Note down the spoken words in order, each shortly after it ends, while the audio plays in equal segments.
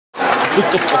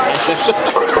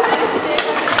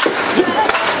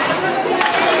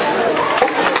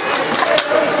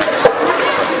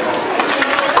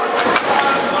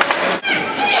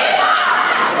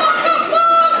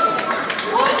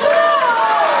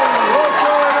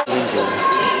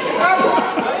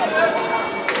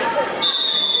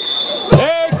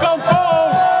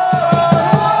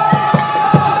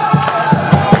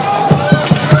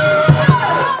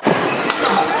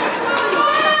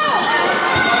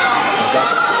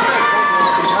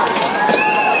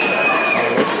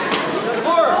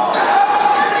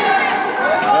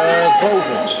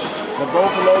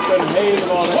Boven lopen en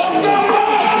helemaal rechts zien.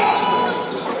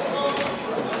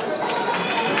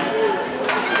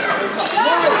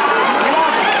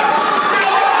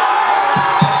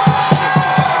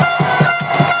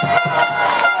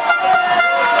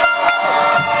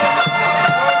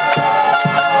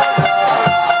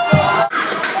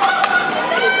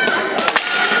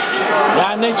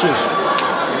 Ja, netjes.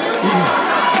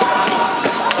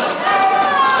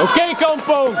 Oké,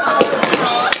 Kampong.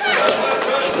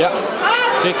 Ja,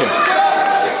 tikken.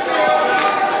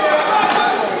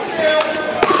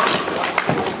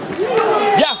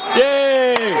 Ja,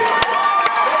 yay!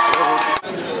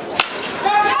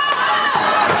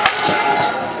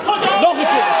 Nog een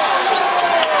keer.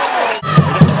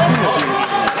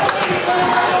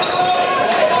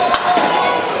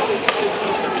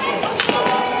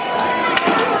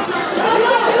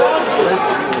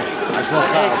 Hij is wel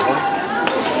gaaf, hoor.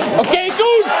 Oké,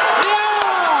 Koen!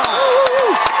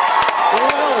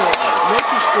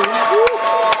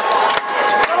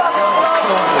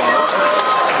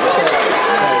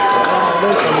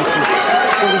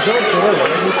 Zo gereden,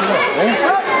 dat moet je wel, hè?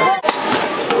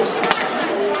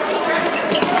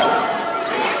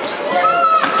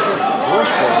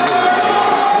 Doorspelen.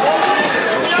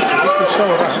 Dat is zo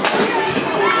raar.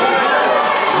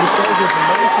 Je moet thuis even een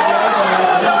beetje blijven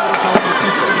en dan heb je de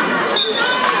titel.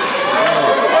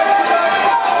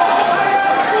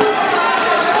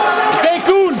 Oké,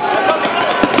 Koen!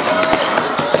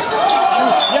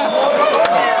 Ja!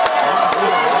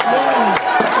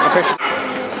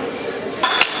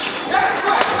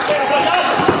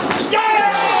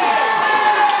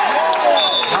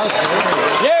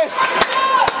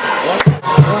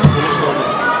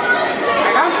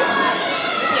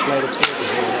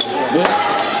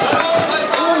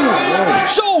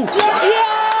 Zo! Ja!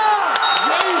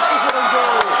 Jezus, wat een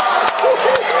goal!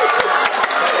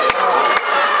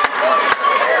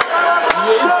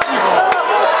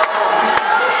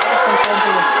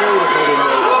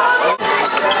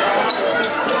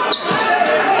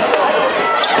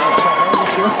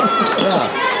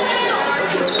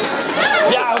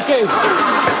 Ja, oké.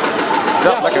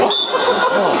 Ja, lekker.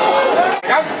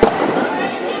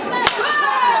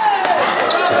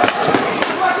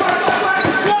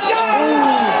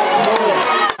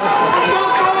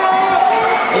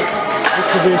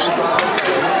 Gewist.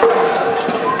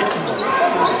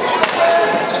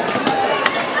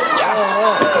 Ja.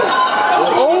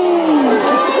 Oh.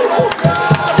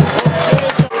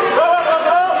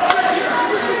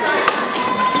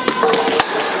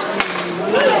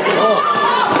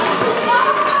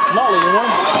 Knallen, jongen.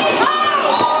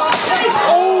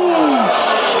 Oh.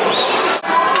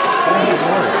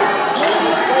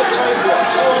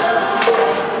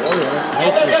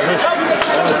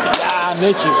 Ja,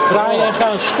 netjes. Draaien en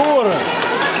gaan scoren.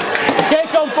 Oké,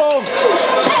 Kampong.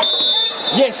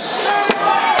 Yes.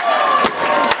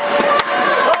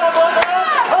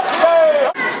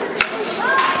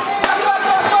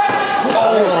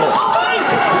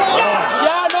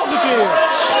 Ja, nog een keer.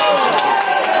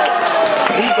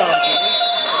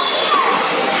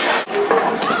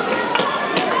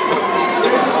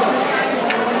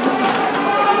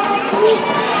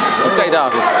 Oké,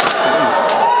 David.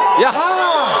 Ja.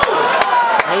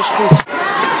 Hij is goed.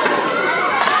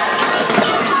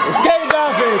 Oké,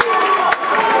 David.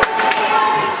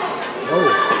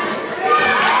 Oh.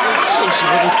 Jezus,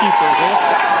 wat een keeper, hè.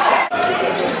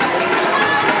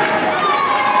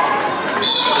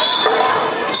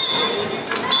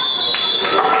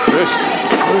 Rust.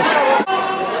 Rust.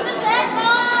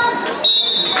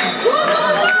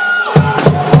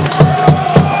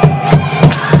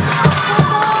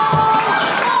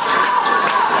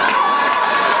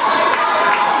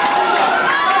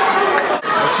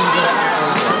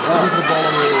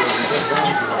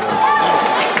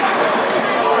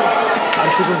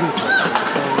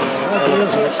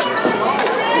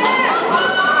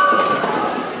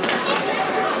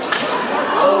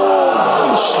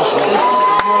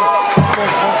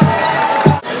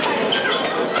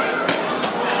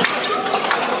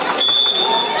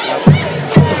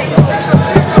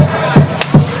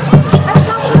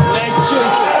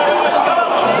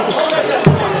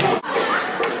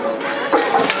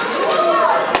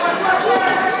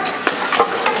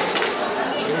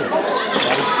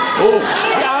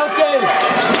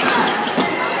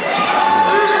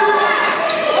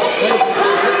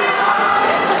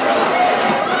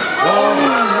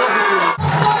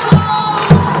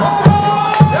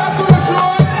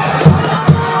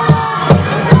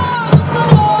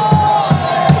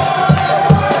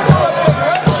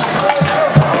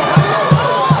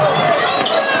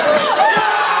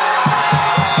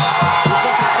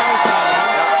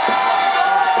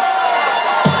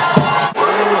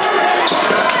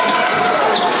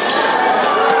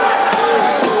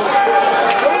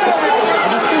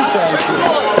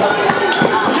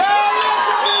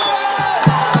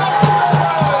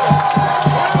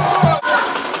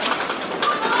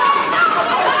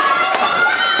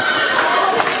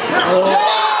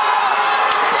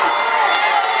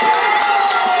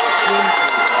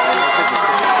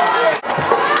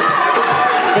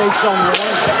 Goed Sander,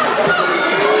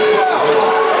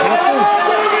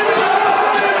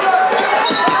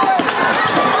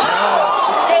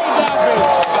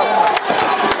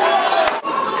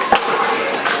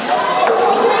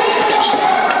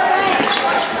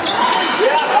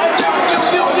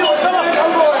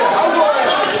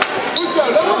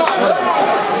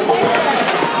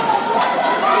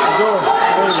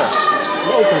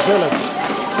 zelf.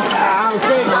 Ja,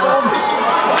 oké, Sam.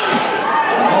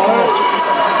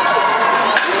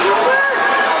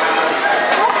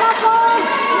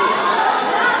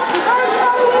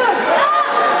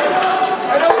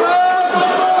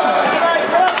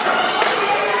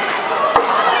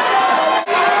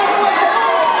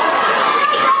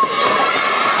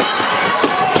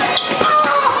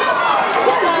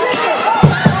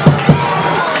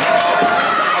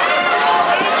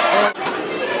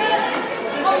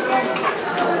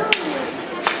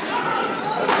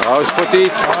 Oh,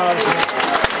 sportief.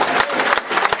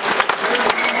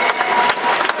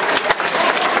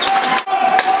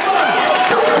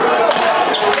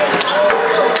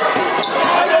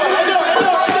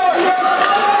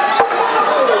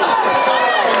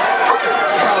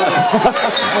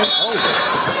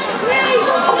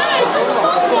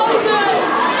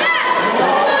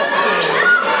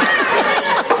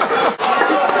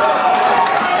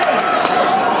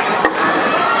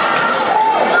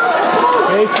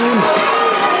 Hey Koen.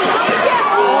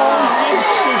 Oh,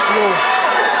 jezus joh.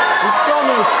 Hoe kan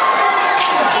het?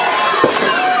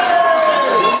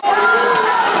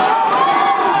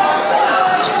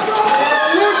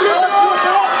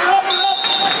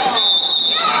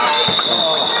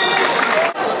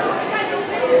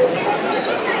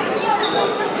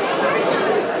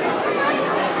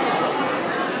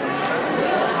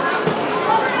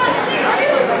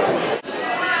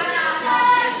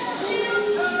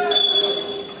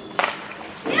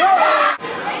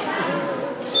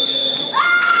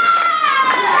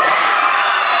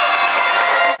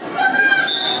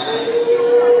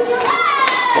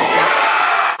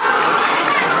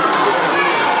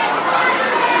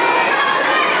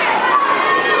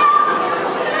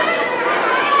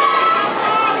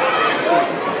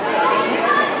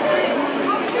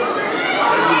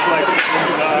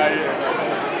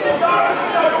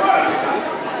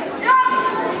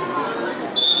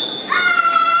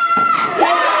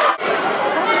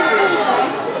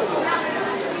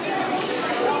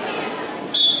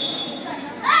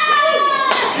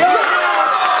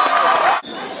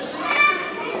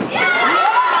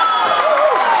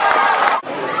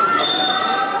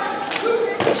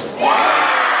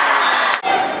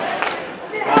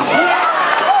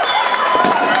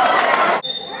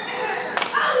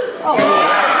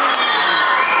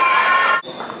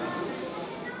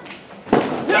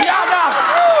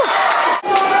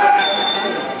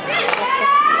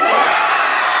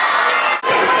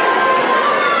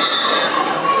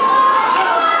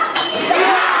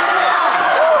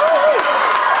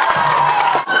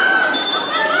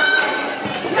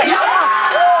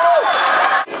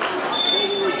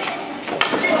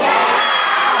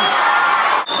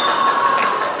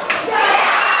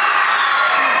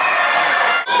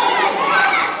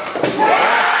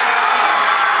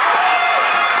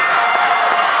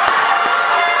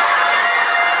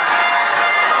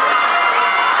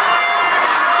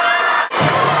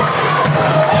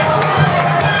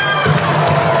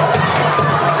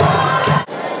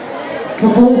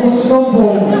 Vervolgens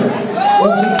Kampong,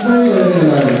 onze tweede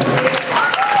inleiding.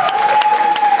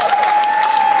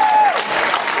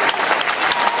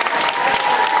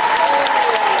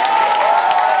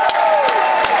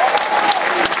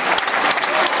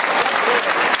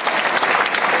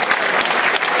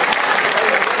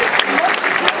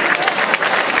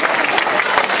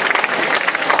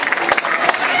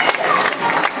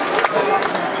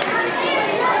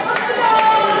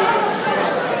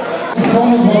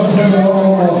 Spannend was, dat hebben we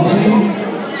allemaal gezien.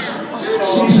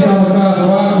 Precies aan elkaar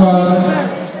gewaagd waren.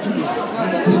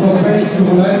 Het is nog een beetje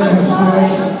tegelijkertijd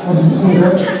gespeeld, als ik het goed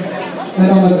heb. En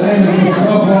dan uiteindelijk met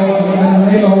strafballen en een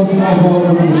hele hoop strafballen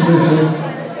kunnen beslissen.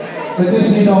 Het is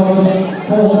niet anders.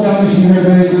 Volgend jaar is hij weer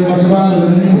beter, maar ze waren er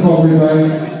in ieder geval weer bij.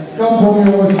 Kampong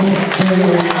jongens,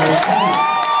 D1.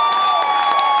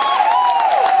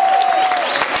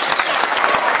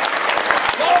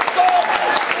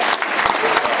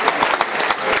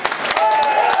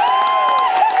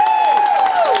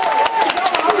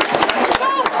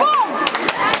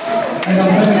 En dan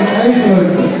ben ik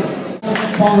eigenlijk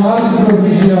van de harde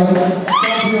provisie